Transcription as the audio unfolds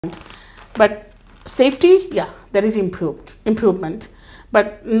But safety, yeah, there is improvement,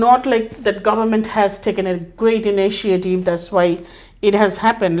 but not like that government has taken a great initiative. That's why it has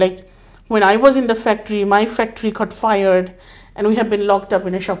happened. Like when I was in the factory, my factory caught fired, and we have been locked up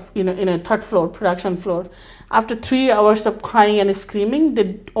in a shop, in a third floor, production floor. After 3 hours of crying and screaming,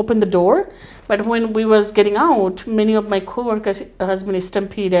 they opened the door. But when we was getting out, many of my coworkers has been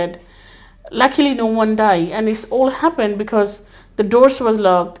stampeded. Luckily, no one died, and it's all happened because the doors was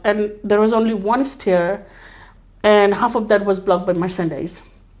locked, and there was only one stair, and half of that was blocked by merchandise.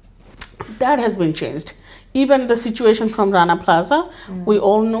 That has been changed. Even the situation from Rana Plaza, we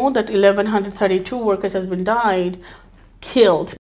all know that 1,132 workers has been killed.